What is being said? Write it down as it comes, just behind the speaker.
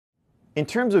In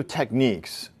terms of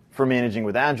techniques for managing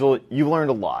with Agile, you've learned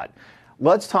a lot.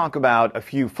 Let's talk about a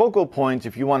few focal points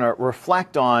if you want to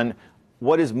reflect on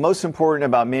what is most important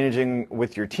about managing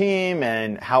with your team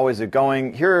and how is it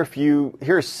going. Here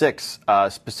are six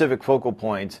specific focal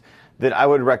points that I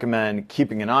would recommend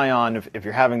keeping an eye on if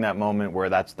you're having that moment where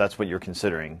that's what you're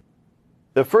considering.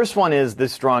 The first one is the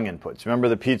strong inputs. Remember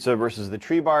the pizza versus the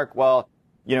tree bark? Well,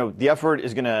 the effort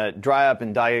is going to dry up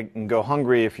and die and go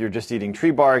hungry if you're just eating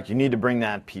tree bark. You need to bring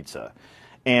that pizza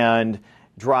and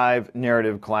drive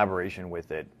narrative collaboration with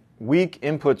it. Weak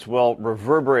inputs will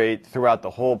reverberate throughout the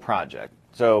whole project.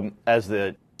 So as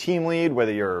the team lead,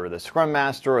 whether you're the scrum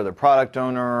master or the product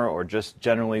owner or just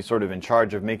generally sort of in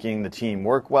charge of making the team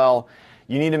work well,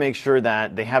 you need to make sure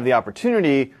that they have the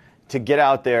opportunity to get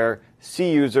out there,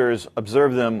 see users,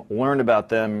 observe them, learn about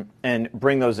them, and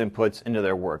bring those inputs into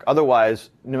their work. Otherwise,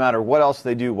 no matter what else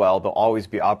they do well, they'll always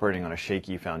be operating on a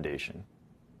shaky foundation.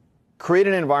 Create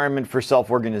an environment for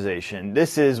self-organization.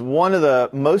 This is one of the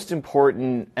most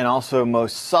important and also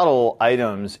most subtle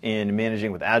items in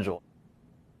managing with Agile.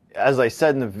 As I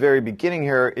said in the very beginning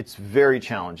here, it's very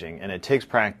challenging and it takes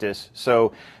practice.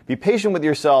 So be patient with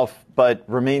yourself, but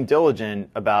remain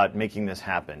diligent about making this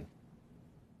happen.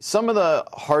 Some of the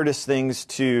hardest things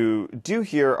to do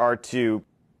here are to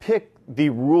pick the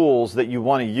rules that you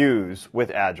want to use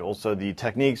with Agile, so the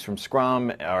techniques from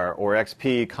Scrum or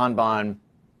XP, Kanban,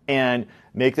 and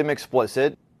make them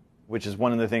explicit, which is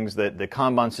one of the things that the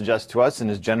Kanban suggests to us and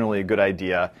is generally a good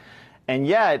idea, and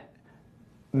yet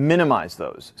minimize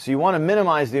those. So you want to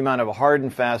minimize the amount of hard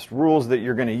and fast rules that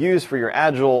you're going to use for your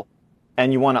Agile,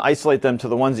 and you want to isolate them to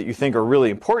the ones that you think are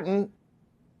really important.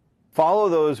 Follow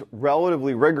those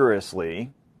relatively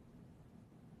rigorously,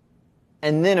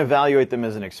 and then evaluate them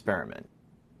as an experiment.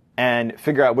 And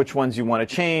figure out which ones you want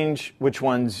to change, which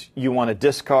ones you want to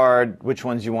discard, which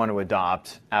ones you want to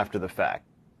adopt after the fact.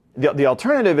 The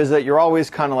alternative is that you're always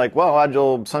kind of like, well,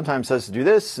 Agile sometimes says to do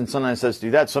this, and sometimes says to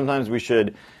do that. Sometimes we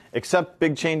should accept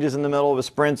big changes in the middle of a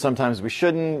sprint. Sometimes we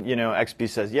shouldn't. XP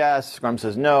says yes, Scrum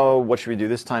says no. What should we do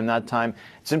this time, that time?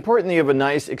 It's important that you have a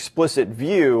nice explicit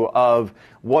view of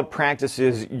what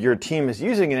practices your team is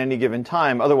using at any given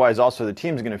time. Otherwise, also the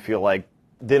team's going to feel like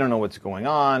they don't know what's going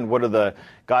on. What are the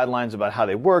guidelines about how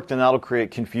they worked? And that'll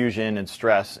create confusion and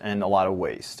stress and a lot of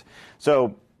waste.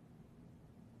 So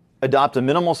adopt a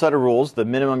minimal set of rules, the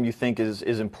minimum you think is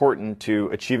important to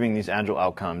achieving these Agile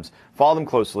outcomes. Follow them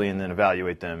closely and then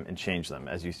evaluate them and change them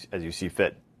as you see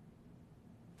fit.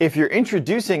 If you're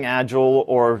introducing Agile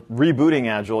or rebooting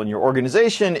Agile in your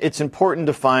organization, it's important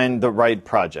to find the right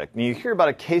project. And you hear about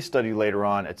a case study later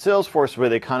on at Salesforce where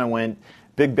they kind of went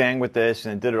big bang with this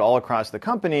and did it all across the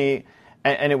company,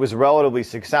 and it was relatively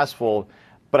successful.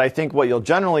 But I think what you'll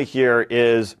generally hear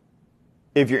is,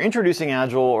 if you're introducing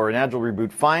Agile or an Agile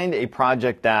reboot, find a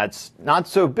project that's not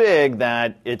so big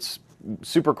that it's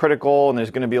super critical and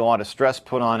there's going to be a lot of stress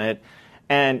put on it,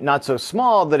 and not so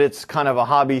small that it's kind of a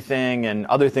hobby thing and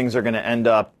other things are going to end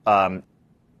up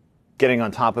getting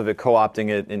on top of it, co-opting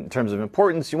it in terms of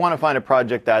importance. You want to find a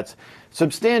project that's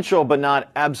substantial but not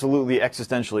absolutely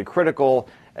existentially critical,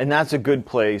 and that's a good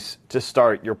place to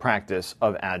start your practice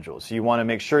of Agile. So you want to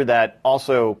make sure that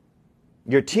also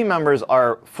your team members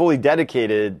are fully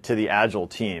dedicated to the Agile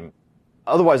team.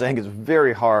 Otherwise, I think it's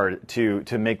very hard to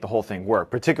make the whole thing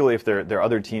work, particularly if there are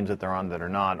other teams that they're on that are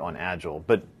not on Agile.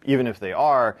 But even if they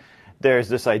are, there's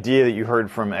this idea that you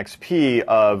heard from XP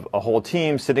of a whole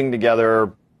team sitting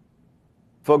together,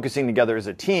 focusing together as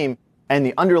a team. And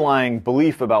the underlying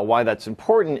belief about why that's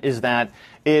important is that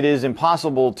it is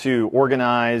impossible to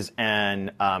organize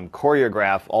and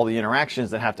choreograph all the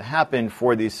interactions that have to happen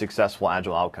for these successful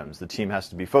Agile outcomes. The team has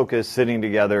to be focused, sitting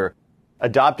together,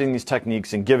 adopting these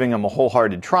techniques and giving them a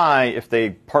wholehearted try. If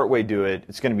they partway do it,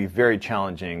 it's going to be very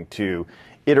challenging to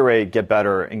iterate, get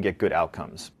better, and get good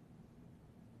outcomes.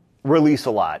 Release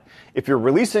a lot. If you're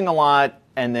releasing a lot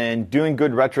and then doing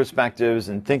good retrospectives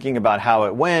and thinking about how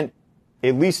it went,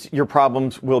 at least your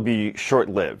problems will be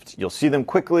short-lived. You'll see them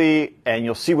quickly, and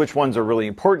you'll see which ones are really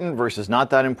important versus not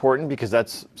that important, because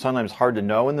that's sometimes hard to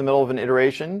know in the middle of an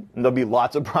iteration. And there'll be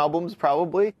lots of problems,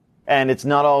 probably. And it's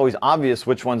not always obvious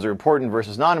which ones are important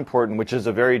versus not important, which is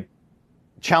a very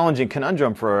challenging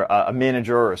conundrum for a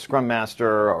manager or a scrum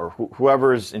master or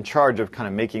whoever's in charge of kind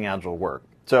of making Agile work.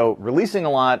 So releasing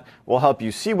a lot will help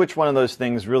you see which one of those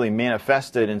things really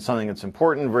manifested in something that's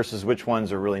important versus which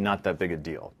ones are really not that big a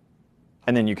deal.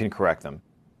 And then you can correct them.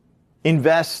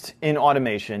 Invest in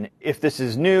automation. If this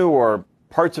is new or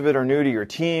parts of it are new to your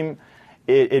team,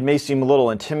 it may seem a little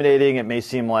intimidating. It may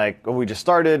seem like, oh, we just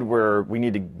started, we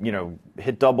need to,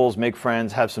 hit doubles, make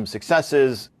friends, have some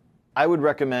successes. I would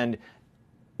recommend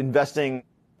investing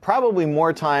probably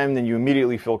more time than you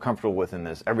immediately feel comfortable with in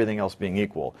this, everything else being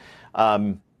equal.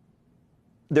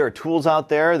 There are tools out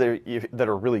there that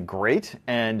are really great,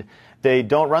 and they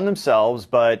don't run themselves,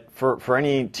 but for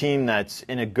any team that's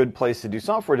in a good place to do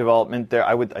software development,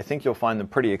 I think you'll find them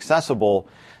pretty accessible.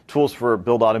 Tools for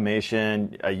build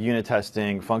automation, unit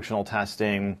testing, functional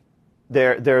testing.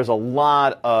 There's a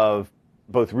lot of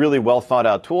both really well thought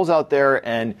out tools out there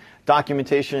and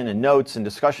documentation and notes and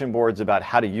discussion boards about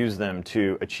how to use them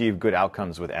to achieve good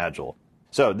outcomes with Agile.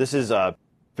 So this is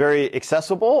very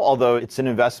accessible, although it's an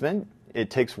investment. It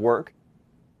takes work.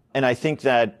 And I think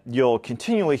that you'll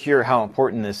continually hear how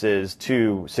important this is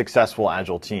to successful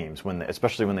Agile teams,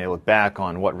 especially when they look back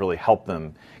on what really helped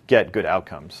them get good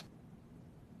outcomes.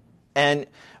 And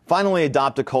finally,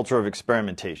 adopt a culture of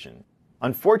experimentation.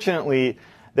 Unfortunately,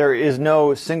 there is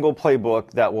no single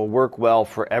playbook that will work well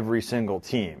for every single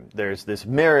team. There's this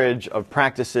marriage of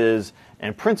practices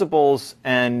and principles,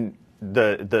 and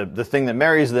the thing that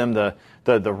marries them, the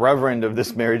reverend of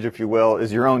this marriage, if you will,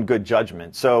 is your own good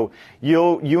judgment. So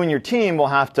you and your team will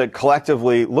have to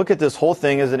collectively look at this whole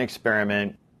thing as an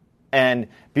experiment and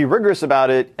be rigorous about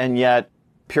it, and yet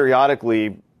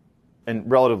periodically and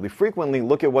relatively frequently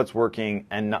look at what's working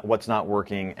and what's not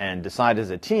working and decide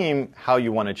as a team how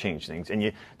you want to change things.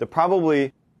 And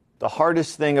probably the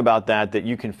hardest thing about that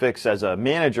you can fix as a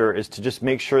manager is to just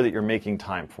make sure that you're making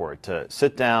time for it, to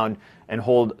sit down and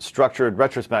hold structured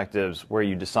retrospectives where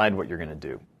you decide what you're going to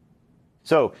do.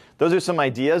 So those are some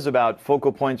ideas about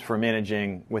focal points for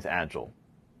managing with Agile.